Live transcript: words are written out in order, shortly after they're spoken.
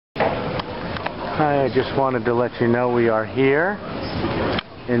Hi, I just wanted to let you know we are here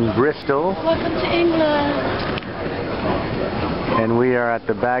in Bristol. Welcome to England. And we are at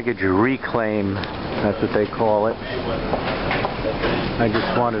the baggage reclaim. That's what they call it. I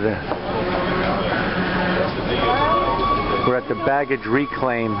just wanted to... We're at the baggage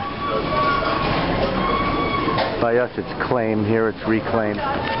reclaim. By us it's claim, here it's reclaim.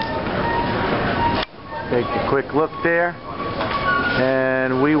 Take a quick look there,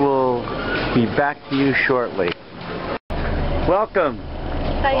 and we will be back to you shortly. Welcome.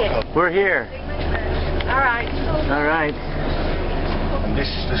 Say it. We're here. Alright. Alright. And this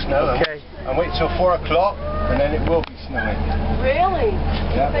is the snow. Okay. And wait till 4 o'clock, and then it will be snowing. Really?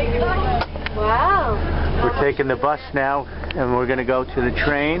 Yeah. Wow. We're taking the bus now, and we're going to go to the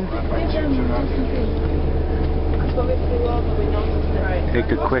train.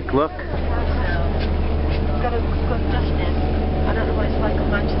 Take a quick look. Got a good dusting. I don't know what it's like on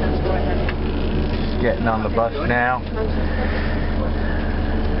Manchester right now. Getting on the bus now.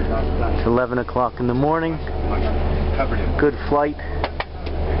 It's 11 o'clock in the morning. Good flight.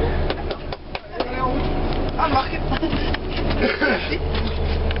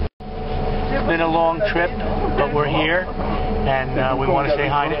 It's been a long trip, but we're here, and we want to say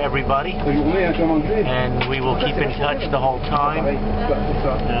hi to everybody, and we will keep in touch the whole time.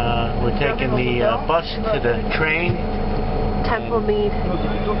 We're taking the bus to the train. Temple Mead.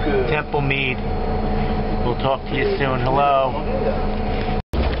 Temple Mead. We'll talk to you soon. Hello.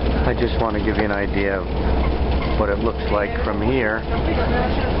 I just want to give you an idea of what it looks like from here. As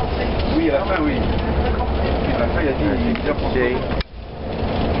you can see,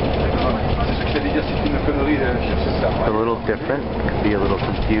 it's a little different. It could be a little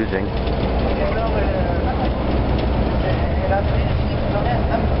confusing.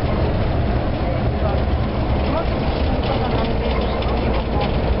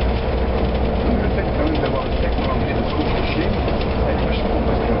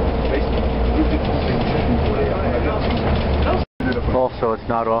 Also, it's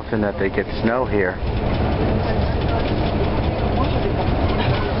not often that they get snow here.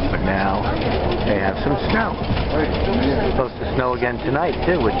 But now they have some snow. It's supposed to snow again tonight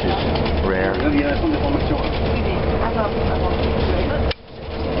too, which is rare.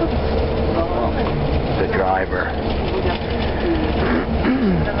 The driver.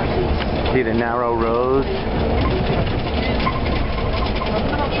 See the narrow roads?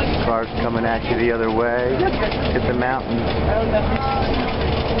 Cars coming at you the other way. Hit the mountains.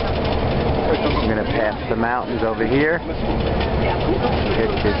 I'm going to pass the mountains over here. Get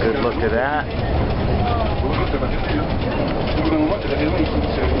you a good look at that.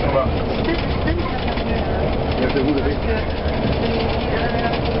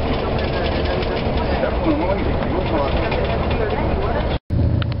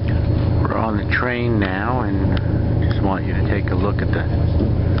 We're on the train now, and just want you to take a look at the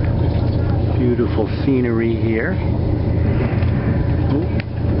beautiful scenery here.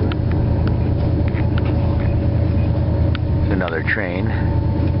 There's another train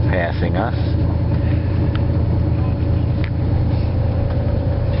passing us.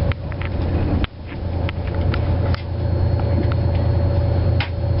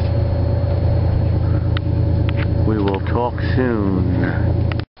 We will talk soon.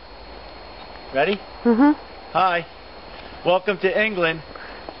 Ready? Mm-hmm. Hi. Welcome to England.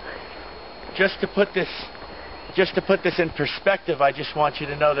 Just to put this in perspective, I just want you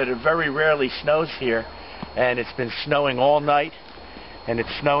to know that it very rarely snows here, and it's been snowing all night, and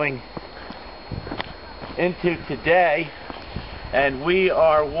it's snowing into today, and we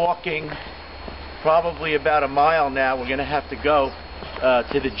are walking probably about a mile now. We're going to have to go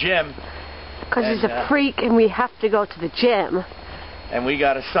to the gym. Because he's a freak and we have to go to the gym. And we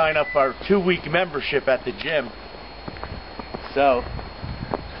got to sign up our 2-week membership at the gym. So...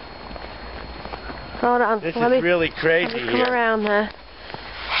 Hold on. This is really crazy let me here. Come around there.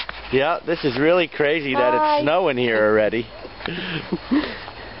 Yeah, this is really crazy that it's snowing here already.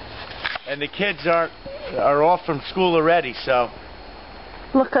 And the kids are off from school already, so...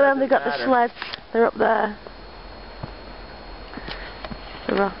 Look at them, they got the sleds. They're up there.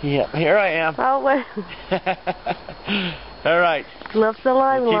 Yeah, here I am. Oh, wait. All right. Loves the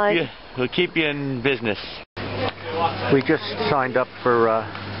limelight. We'll keep you in business. We just signed up for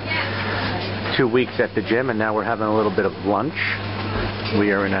 2 weeks at the gym, and now we're having a little bit of lunch.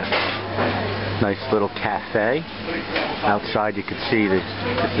 We are in a nice little cafe. Outside you can see this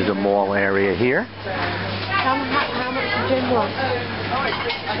is a mall area here. How much the gym was?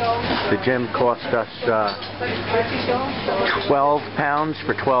 The gym cost us £12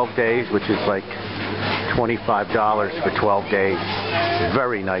 for 12 days, which is like $25 for 12 days.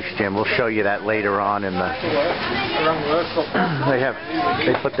 Very nice gym. We'll show you that later on in the...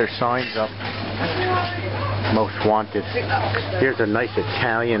 They put their signs up. Most wanted. Here's a nice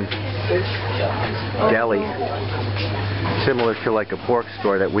Italian deli. Similar to like a pork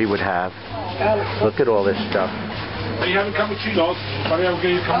store that we would have. Look at all this stuff. You have a cappuccino? I'll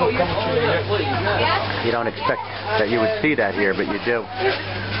give you a cappuccino. You don't expect that you would see that here, but you do.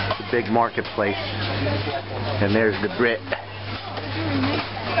 It's a big marketplace. And there's the Brit.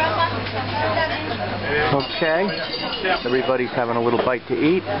 Okay. Everybody's having a little bite to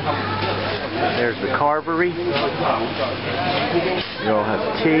eat. There's the carvery. We all have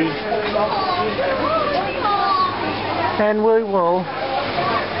tea. And we'll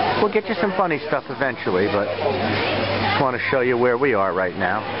get you some funny stuff eventually, but just want to show you where we are right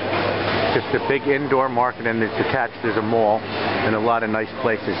now. Just a big indoor market, and it's attached. There's a mall and a lot of nice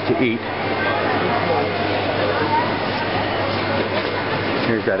places to eat.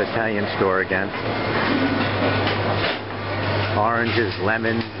 Here's that Italian store again. Oranges,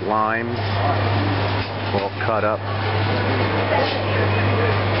 lemons, limes, all cut up.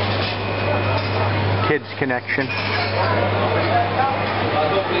 Kids Connection.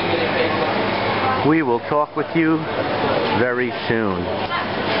 We will talk with you very soon.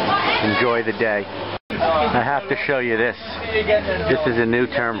 Enjoy the day. I have to show you this. This is a new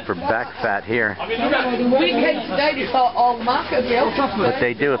term for back fat here. What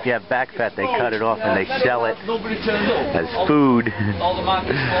they do, if you have back fat, they cut it off and they sell it as food.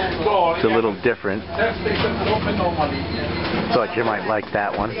 It's a little different. Thought you might like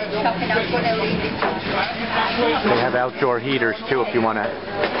that one. They have outdoor heaters too if you want to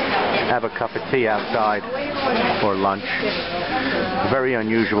have a cup of tea outside or lunch. Very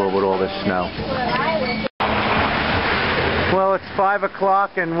unusual with all this snow. Well, it's 5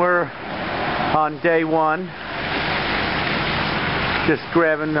 o'clock and we're on day one. Just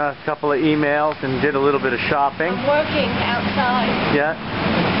grabbing a couple of emails and did a little bit of shopping. I'm working outside. Yeah.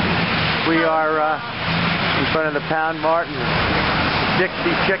 We are in front of the Pound Mart and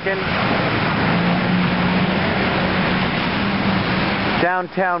Dixie Chicken.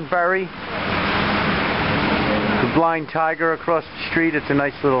 Downtown Bury. The Blind Tiger across the street. It's a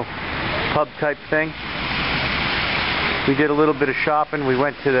nice little pub type thing. We did a little bit of shopping. We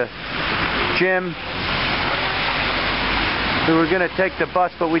went to the gym. We were going to take the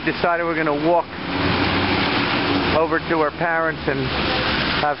bus, but we decided we're going to walk over to our parents and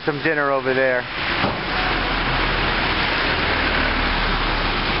have some dinner over there.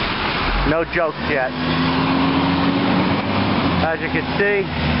 No jokes yet. As you can see,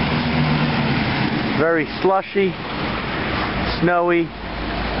 very slushy, snowy,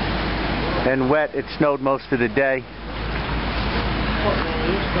 and wet. It snowed most of the day.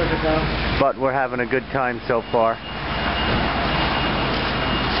 But we're having a good time so far.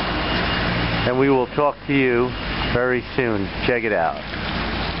 And we will talk to you very soon. Check it out.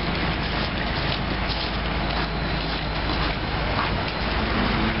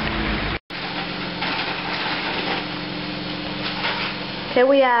 Here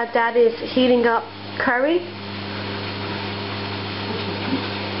we are. Dad is heating up curry.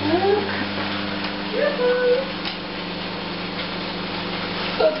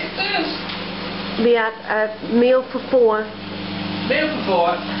 Look at this. We had a meal for 4. Meal for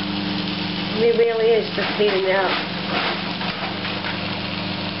 4? It really is just heating it up.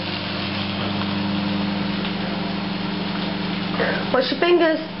 Wash your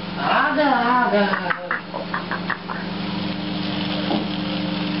fingers.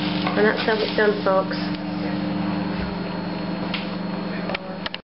 And that's how it's done, folks.